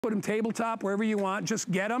put them tabletop, wherever you want, just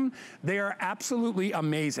get them. They are absolutely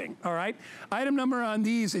amazing, all right? Item number on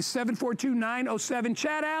these is 742907.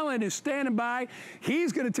 Chad Allen is standing by.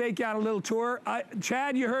 He's gonna take you on a little tour.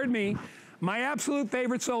 Chad, you heard me. My absolute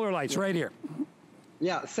favorite solar lights right here.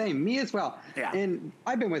 Yeah, same, me as well. Yeah. And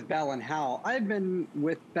I've been with Bell+Howell. I've been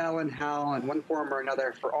with Bell+Howell in one form or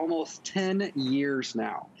another for almost 10 years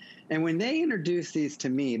now. And when they introduce these to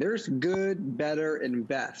me, there's good, better, and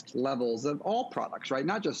best levels of all products, right?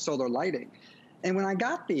 Not just solar lighting. And when I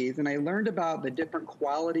got these and I learned about the different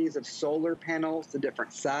qualities of solar panels, the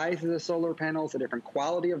different sizes of solar panels, the different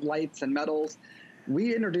quality of lights and metals,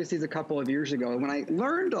 we introduced these a couple of years ago. And when I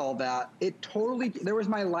learned all that, there was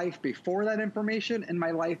my life before that information and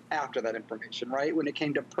my life after that information, right? When it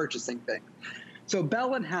came to purchasing things. So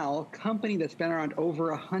Bell+Howell, a company that's been around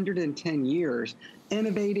over 110 years,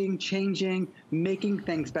 innovating, changing, making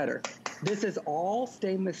things better. This is all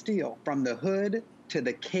stainless steel, from the hood to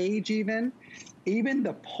the cage even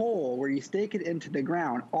the pole where you stake it into the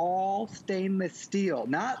ground, all stainless steel,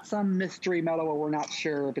 not some mystery metal where we're not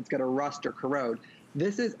sure if it's going to rust or corrode.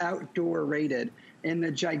 This is outdoor rated, and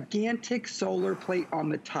the gigantic solar plate on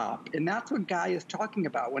the top. And that's what Guy is talking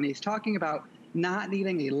about when he's talking about not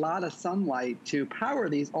needing a lot of sunlight to power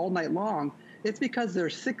these all night long. It's because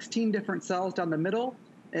there's 16 different cells down the middle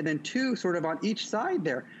and then 2 sort of on each side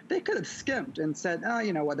there. They could have skimped and said, oh,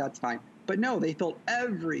 you know what, that's fine. But no, they filled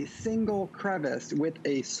every single crevice with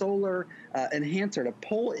a solar enhancer to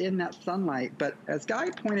pull in that sunlight. But as Guy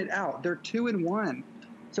pointed out, they're 2-in-1.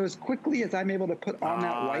 So as quickly as I'm able to put on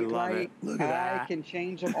that white light, I can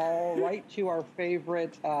change them all right to our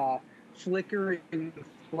favorite flickering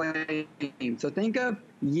flame. So think of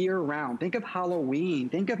year-round. Think of Halloween.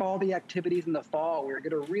 Think of all the activities in the fall. We're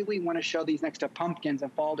going to really want to show these next to pumpkins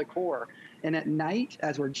and fall decor. And at night,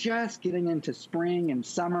 as we're just getting into spring and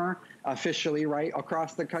summer, officially, right,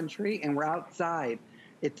 across the country, and we're outside,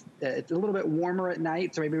 it's a little bit warmer at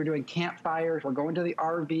night, so maybe we're doing campfires, we're going to the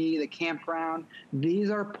RV, the campground.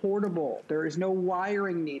 These are portable. There is no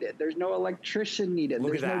wiring needed. There's no electrician needed.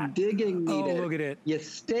 There's no digging needed. Oh, look at it. You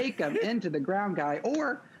stake them into the ground, Guy,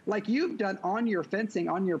 or like you've done on your fencing,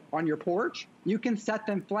 on your porch, you can set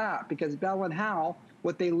them flat, because Bell+Howell,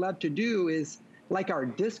 what they love to do is, like our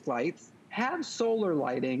disc lights, have solar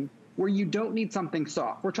lighting where you don't need something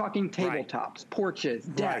soft. We're talking tabletops, porches,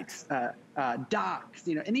 decks, docks,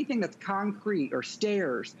 anything that's concrete or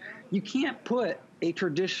stairs. You can't put a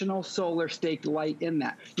traditional solar staked light in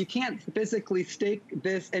that. You can't physically stake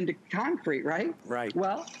this into concrete, right? Right.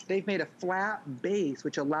 Well, they've made a flat base,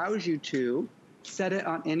 which allows you to set it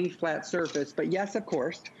on any flat surface. But yes, of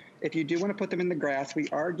course, if you do want to put them in the grass, we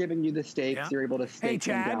are giving you the stakes. Yeah. You're able to stake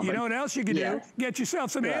them down. Hey, Chad, you know what else you can do? Get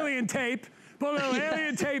yourself some alien tape. Put a little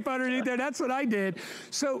alien tape underneath there. That's what I did.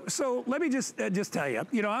 So let me just tell you,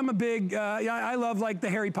 I'm a big, I love like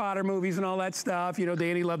the Harry Potter movies and all that stuff.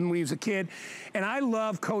 Danny loved them when he was a kid. And I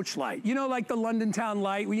love Coach Light. Like the London Town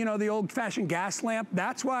Light, the old-fashioned gas lamp.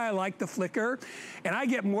 That's why I like the flicker. And I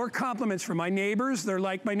get more compliments from my neighbors. They're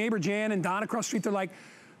like, my neighbor Jan and Don across the street, they're like,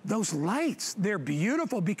 those lights, they're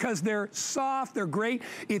beautiful because they're soft, they're great.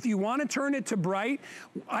 If you want to turn it to bright,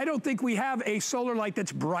 I don't think we have a solar light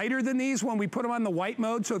that's brighter than these when we put them on the white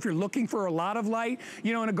mode. So if you're looking for a lot of light,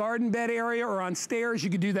 in a garden bed area or on stairs, you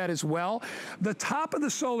could do that as well. The top of the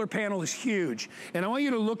solar panel is huge. And I want you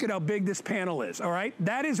to look at how big this panel is, all right?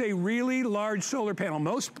 That is a really large solar panel.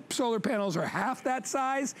 Most solar panels are half that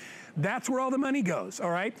size. That's where all the money goes,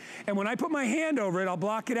 all right? And when I put my hand over it, I'll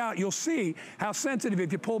block it out. You'll see how sensitive.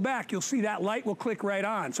 If you pull back, you'll see that light will click right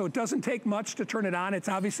on. So it doesn't take much to turn it on. It's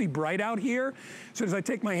obviously bright out here. As soon as I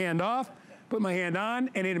take my hand off, put my hand on,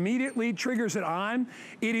 and it immediately triggers it on.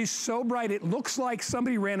 It is so bright, it looks like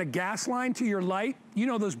somebody ran a gas line to your light.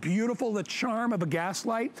 Those beautiful, the charm of a gas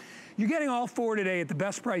light. You're getting all 4 today at the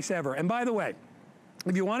best price ever. And by the way,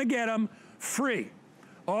 if you want to get them free,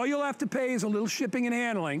 all you'll have to pay is a little shipping and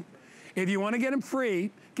handling. If you want to get them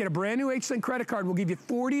free, get a brand new HSN credit card. We'll give you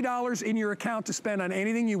 $40 in your account to spend on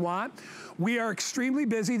anything you want. We are extremely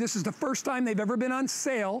busy. This is the first time they've ever been on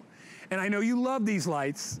sale. And I know you love these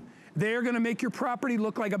lights. They are going to make your property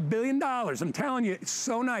look like $1 billion. I'm telling you, it's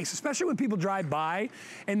so nice, especially when people drive by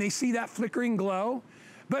and they see that flickering glow.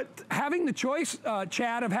 But having the choice,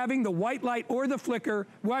 Chad, of having the white light or the flicker,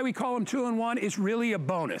 why we call them 2-in-1, is really a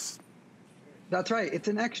bonus. That's right. It's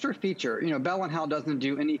an extra feature. Bell+Howell doesn't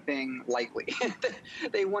do anything lightly.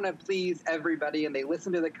 They want to please everybody, and they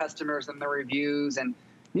listen to the customers and the reviews. And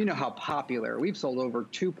You know how popular. We've sold over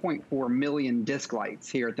 2.4 million disc lights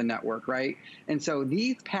here at the network, right? And so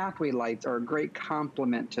these pathway lights are a great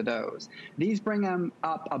complement to those. These bring them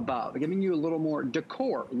up above, giving you a little more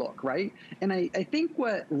decor look, right? And I think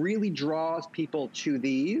what really draws people to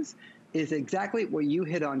these is exactly what you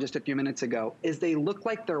hit on just a few minutes ago, is they look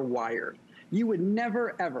like they're wired. You would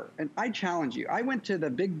never, ever, and I challenge you, I went to the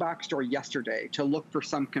big box store yesterday to look for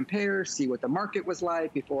some compares, see what the market was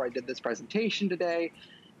like before I did this presentation today.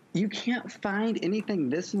 You can't find anything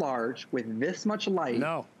this large with this much light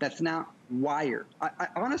that's not wired.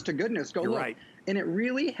 Honest to goodness, go look. Right. And it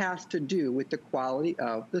really has to do with the quality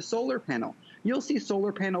of the solar panel. You'll see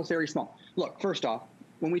solar panels very small. Look, first off,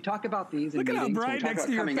 when we talk about these in meetings, look at how bright next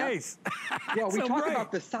to your face. Yeah, we talk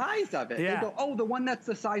about the size of it. Yeah. They go, oh, the one that's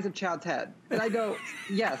the size of Chad's head. And I go,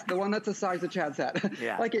 yes, the one that's the size of Chad's head.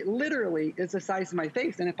 Yeah. Like it literally is the size of my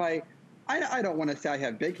face. And if I don't want to say I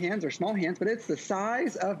have big hands or small hands, but it's the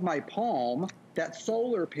size of my palm, that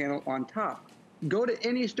solar panel on top. Go to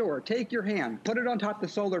any store, take your hand, put it on top of the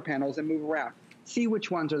solar panels and move around. See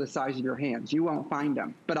which ones are the size of your hands. You won't find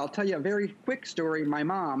them. But I'll tell you a very quick story. My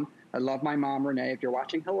mom, I love my mom, Renee. If you're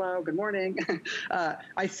watching, hello, good morning.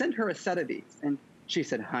 I sent her a set of these, and she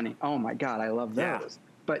said, honey, oh my God, I love those. Yeah.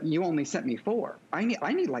 But you only sent me 4. I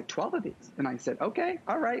need like 12 of these. And I said, okay,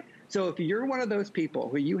 all right. So if you're one of those people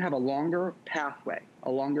who you have a longer pathway,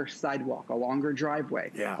 a longer sidewalk, a longer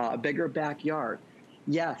driveway, a bigger backyard,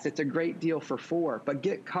 yes, it's a great deal for 4, but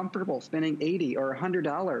get comfortable spending $80 or $100,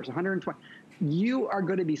 $120. You are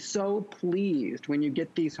going to be so pleased when you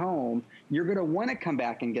get these home. You're going to want to come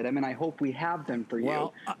back and get them, and I hope we have them for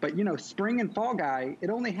you. But, you know, spring and fall, Guy,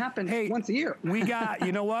 it only happens once a year. We got,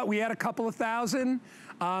 you know what, we had a couple of thousand.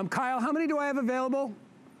 Kyle, how many do I have available?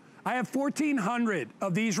 I have 1,400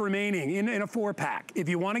 of these remaining in a 4-pack. If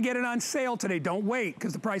you want to get it on sale today, don't wait,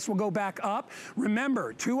 because the price will go back up.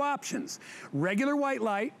 Remember, 2 options. Regular white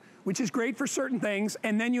light, which is great for certain things,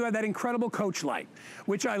 and then you have that incredible coach light,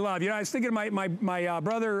 which I love. You know, I was thinking of my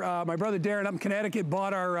brother Darren up in Connecticut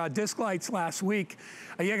bought our disc lights last week.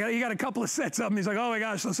 He got a couple of sets of them. He's like, oh my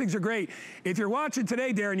gosh, those things are great. If you're watching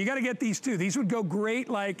today, Darren, you got to get these too. These would go great,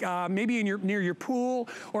 like maybe near your pool,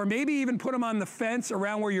 or maybe even put them on the fence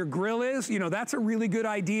around where your grill is. You know, that's a really good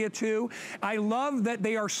idea too. I love that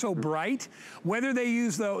they are so bright. Whether they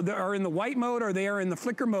are in the white mode or they are in the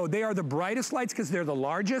flicker mode, they are the brightest lights because they're the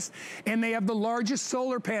largest. And they have the largest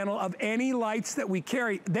solar panel of any lights that we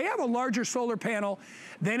carry. They have a larger solar panel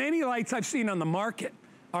than any lights I've seen on the market.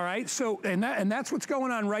 All right, so, and that's what's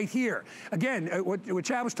going on right here. Again, what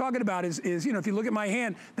Chad was talking about is, you know, if you look at my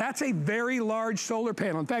hand, that's a very large solar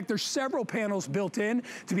panel. In fact, there's several panels built in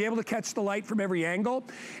to be able to catch the light from every angle.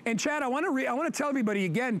 And Chad, I want to tell everybody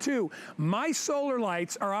again too, my solar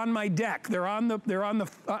lights are on my deck. They're on the,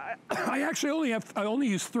 I actually only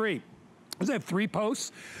use 3. I have 3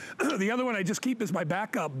 posts. The other one I just keep as my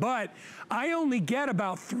backup, but I only get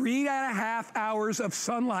about 3.5 hours of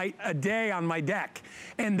sunlight a day on my deck,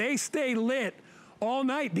 and they stay lit all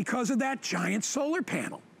night because of that giant solar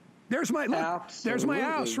panel. There's my there's my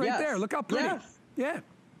house right there. Look how pretty. Yes. Yeah.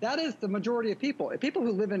 That is the majority of people. People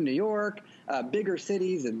who live in New York, bigger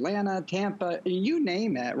cities, Atlanta, Tampa, you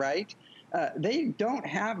name it, right? They don't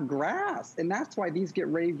have grass, and that's why these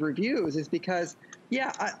get rave reviews, is because,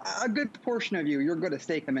 yeah, a good portion of you're going to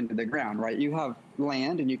stake them into the ground, right? You have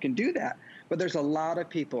land and you can do that, but there's a lot of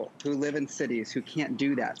people who live in cities who can't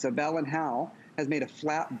do that. So Bell+Howell has made a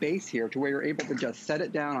flat base here to where you're able to just set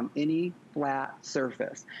it down on any flat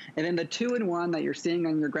surface. And then the 2-in-1 that you're seeing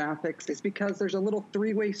on your graphics is because there's a little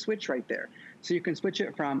 3-way switch right there. So you can switch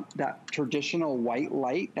it from that traditional white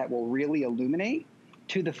light that will really illuminate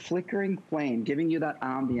to the flickering flame, giving you that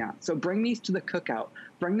ambiance. So bring these to the cookout,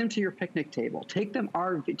 bring them to your picnic table, take them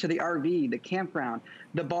to the RV, the campground,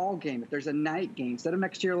 the ball game. If there's a night game, set them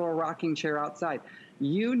next to your little rocking chair outside.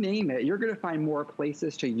 You name it, you're going to find more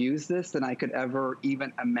places to use this than I could ever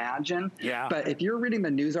even imagine. Yeah. But if you're reading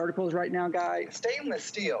the news articles right now, Guy, stainless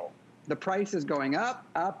steel, the price is going up,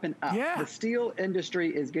 up, and up. Yeah. The steel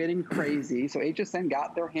industry is getting crazy. So HSN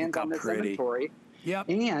got their hands on this inventory. Yep.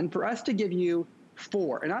 And for us to give you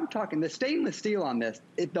 4, and I'm talking the stainless steel on this,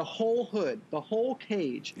 the whole hood, the whole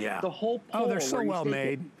cage, the whole pole. Oh, they're so well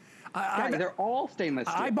made. They're all stainless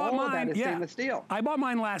steel. I bought all mine. Of that is stainless steel. I bought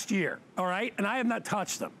mine last year. All right, and I have not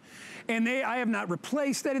touched them. And I have not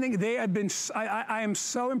replaced anything. They have been, I am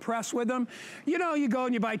so impressed with them. You know, you go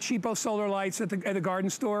and you buy cheapo solar lights at the garden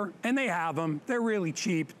store, and they have them. They're really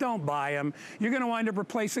cheap. Don't buy them. You're going to wind up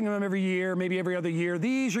replacing them every year, maybe every other year.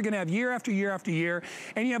 These you're going to have year after year after year,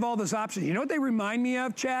 and you have all those options. You know what they remind me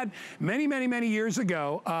of, Chad? Many, many, many years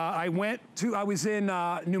ago, I was in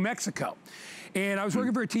New Mexico. And I was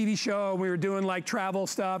working for a TV show, and we were doing like travel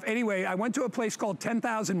stuff. Anyway, I went to a place called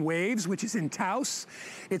 10,000 Waves, which is in Taos.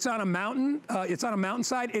 It's on a mountain. It's on a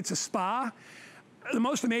mountainside. It's a spa. The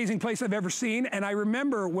most amazing place I've ever seen. And I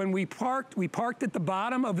remember when we parked at the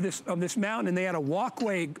bottom of this mountain, and they had a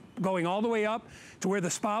walkway going all the way up to where the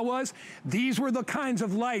spa was. These were the kinds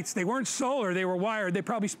of lights. They weren't solar, they were wired. They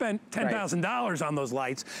probably spent $10,000 on those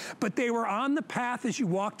lights, but they were on the path as you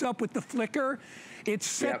walked up with the flicker. It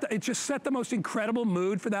just set the most incredible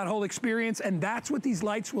mood for that whole experience, and that's what these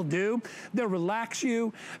lights will do. They'll relax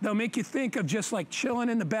you. They'll make you think of just like chilling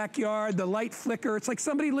in the backyard. The light flicker. It's like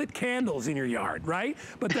somebody lit candles in your yard, right?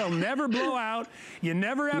 But they'll never blow out. You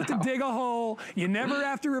never have to dig a hole. You never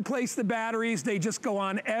have to replace the batteries. They just go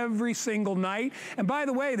on every single night. And by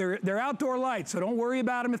the way, they're outdoor lights, so don't worry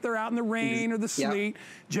about them if they're out in the rain or the sleet.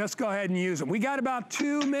 Just go ahead and use them. We got about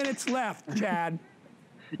 2 minutes left, Chad.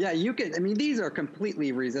 Yeah, you can. I mean, these are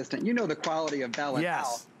completely resistant. You know the quality of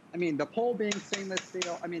Bell+Howell. I mean, the pole being stainless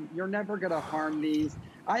steel. I mean, you're never going to harm these.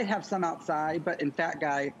 I have some outside, but in fact,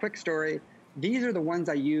 Guy, quick story. These are the ones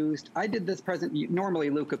I used. I did this present. Normally,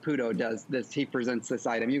 Lou Caputo does this. He presents this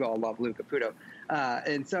item. You all love Lou Caputo.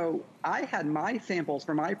 And so I had my samples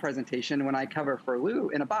for my presentation when I cover for Lou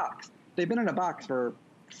in a box. They've been in a box for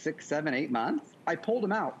 6, 7, 8 months. I pulled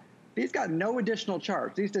them out. These got no additional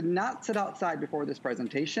charge. These did not sit outside before this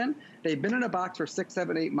presentation. They've been in a box for 6,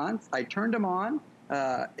 7, 8 months. I turned them on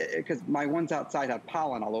because my ones outside have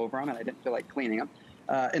pollen all over them, and I didn't feel like cleaning them.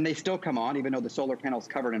 And they still come on, even though the solar panel's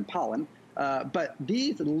covered in pollen. But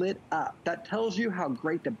these lit up. That tells you how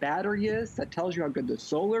great the battery is. That tells you how good the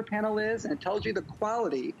solar panel is. And it tells you the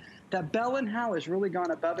quality that Bell+Howell has really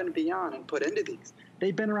gone above and beyond and put into these.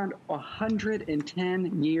 They've been around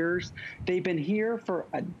 110 years. They've been here for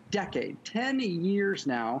a decade, 10 years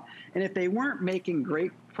now. And if they weren't making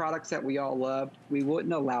great products that we all loved, we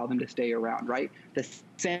wouldn't allow them to stay around, right? The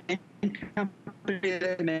same company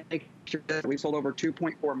that makes sure that we sold over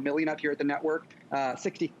 2.4 million up here at the network.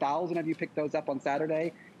 60,000 of you picked those up on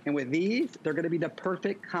Saturday. And with these, they're going to be the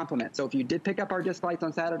perfect complement. So if you did pick up our disc lights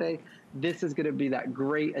on Saturday, this is going to be that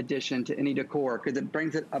great addition to any decor because it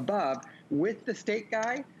brings it above. With the stake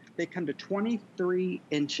guy, they come to 23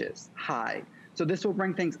 inches high. So this will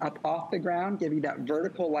bring things up off the ground, give you that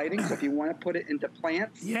vertical lighting. So if you want to put it into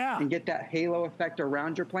plants and get that halo effect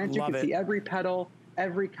around your plants, you can see every petal,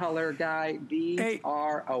 every color, Guy. These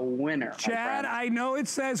are a winner. Chad, I know it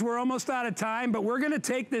says we're almost out of time, but we're going to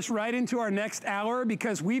take this right into our next hour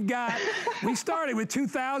because we've got, we started with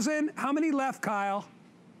 2,000. How many left, Kyle?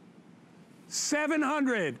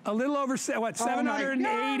 700, a little over, what,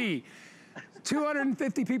 780.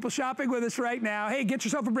 250 people shopping with us right now. Hey, get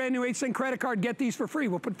yourself a brand new HSN credit card. Get these for free.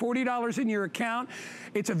 We'll put $40 in your account.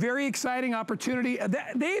 It's a very exciting opportunity.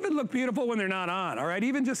 They even look beautiful when they're not on, all right?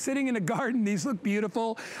 Even just sitting in a garden, these look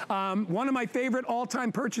beautiful. One of my favorite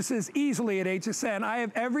all-time purchases easily at HSN. I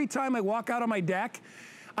have every time I walk out on my deck,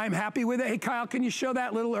 I'm happy with it. Hey, Kyle, can you show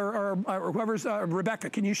that little, or whoever's, Rebecca,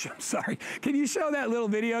 can you show, sorry, can you show that little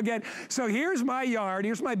video again? So here's my yard,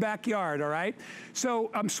 here's my backyard, all right? So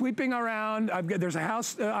I'm sweeping around, there's a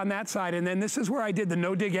house on that side, and then this is where I did the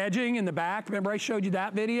no-dig edging in the back. Remember I showed you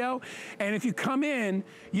that video? And if you come in,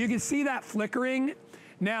 you can see that flickering.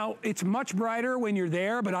 Now, it's much brighter when you're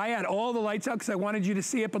there, but I had all the lights out because I wanted you to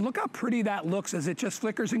see it. But look how pretty that looks as it just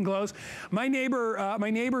flickers and glows. My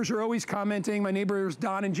neighbors are always commenting. My neighbors,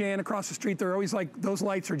 Don and Jan across the street, they're always like, those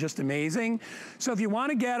lights are just amazing. So if you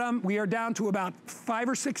want to get them, we are down to about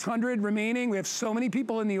 500 or 600 remaining. We have so many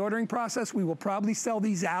people in the ordering process. We will probably sell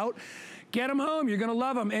these out. Get them home. You're going to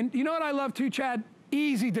love them. And you know what I love too, Chad?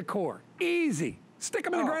 Easy decor. Easy. Stick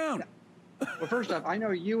them in the ground. Well, first off, I know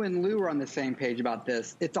you and Lou are on the same page about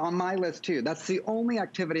this. It's on my list, too. That's the only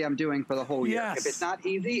activity I'm doing for the whole year. Yes. If it's not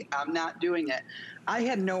easy, I'm not doing it. I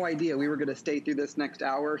had no idea we were going to stay through this next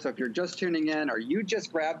hour. So if you're just tuning in or you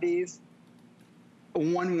just grabbed these,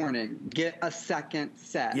 one warning, get a second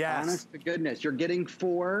set. Yes. Honest to goodness, you're getting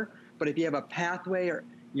 4, but if you have a pathway, or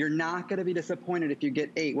you're not going to be disappointed if you get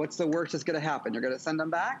 8. What's the worst that's going to happen? You're going to send them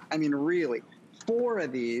back? I mean, really. 4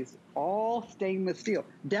 of these, all stainless steel,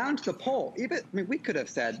 down to the pole. Even, I mean, we could have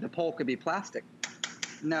said the pole could be plastic.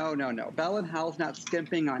 No, no, no. Bell+Howell's not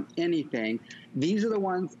skimping on anything. These are the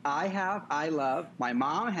ones I have, I love, my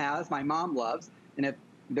mom has, my mom loves. And if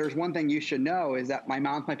there's one thing you should know is that my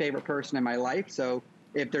mom's my favorite person in my life. So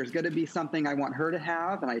if there's going to be something I want her to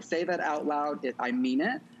have, and I say that out loud, I mean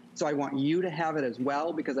it. So I want you to have it as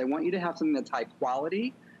well, because I want you to have something that's high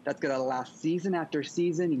quality, that's going to last season after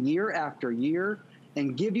season, year after year.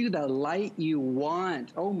 and give you the light you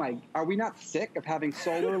want. Oh my, are we not sick of having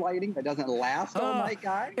solar lighting that doesn't last all night,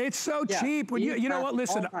 guys? It's so cheap. When you know what,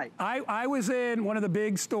 listen, I was in one of the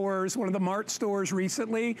big stores, one of the Mart stores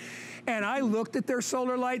recently, and I looked at their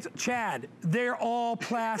solar lights. Chad, they're all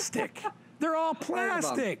plastic. They're all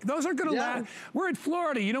plastic. Those aren't gonna last. We're in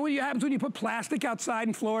Florida. You know what happens when you put plastic outside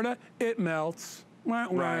in Florida? It melts.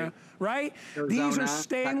 Right? Arizona, these are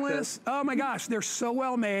stainless. Texas. Oh my gosh, they're so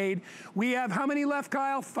well made. We have how many left,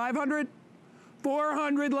 Kyle? 500?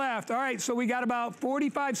 400 left. All right, so we got about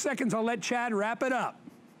 45 seconds. I'll let Chad wrap it up.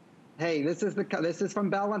 Hey, this is from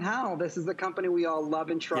Bell+Howell. This is the company we all love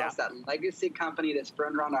and trust, that legacy company that's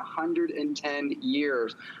been around 110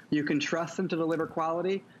 years. You can trust them to deliver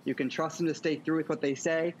quality. You can trust them to stay through with what they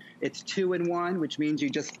say. It's 2-in-1, which means you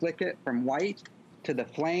just flick it from white to the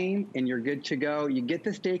flame and you're good to go. You get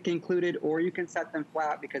the stake included, or you can set them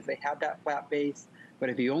flat because they have that flat base. But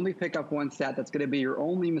if you only pick up one set, that's going to be your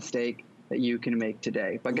only mistake that you can make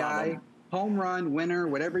today. But Guy, home run, winner,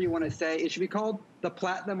 whatever you want to say, it should be called the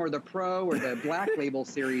Platinum or the Pro or the Black Label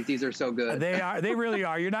series. These are so good. They are. They really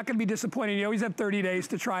are. You're not going to be disappointed. You always have 30 days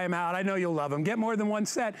to try them out. I know you'll love them. Get more than one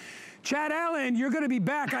set. Chad Allen, you're going to be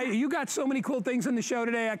back. You got so many cool things in the show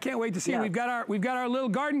today. I can't wait to see. We've got our little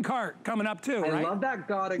garden cart coming up too. I love that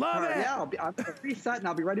garden cart. Yeah, I'm reset and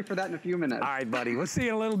I'll be ready for that in a few minutes. All right, buddy. We'll see you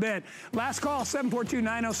in a little bit. Last call,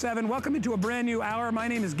 742-907. Welcome into a brand new hour. My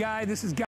name is Guy. This is Guy.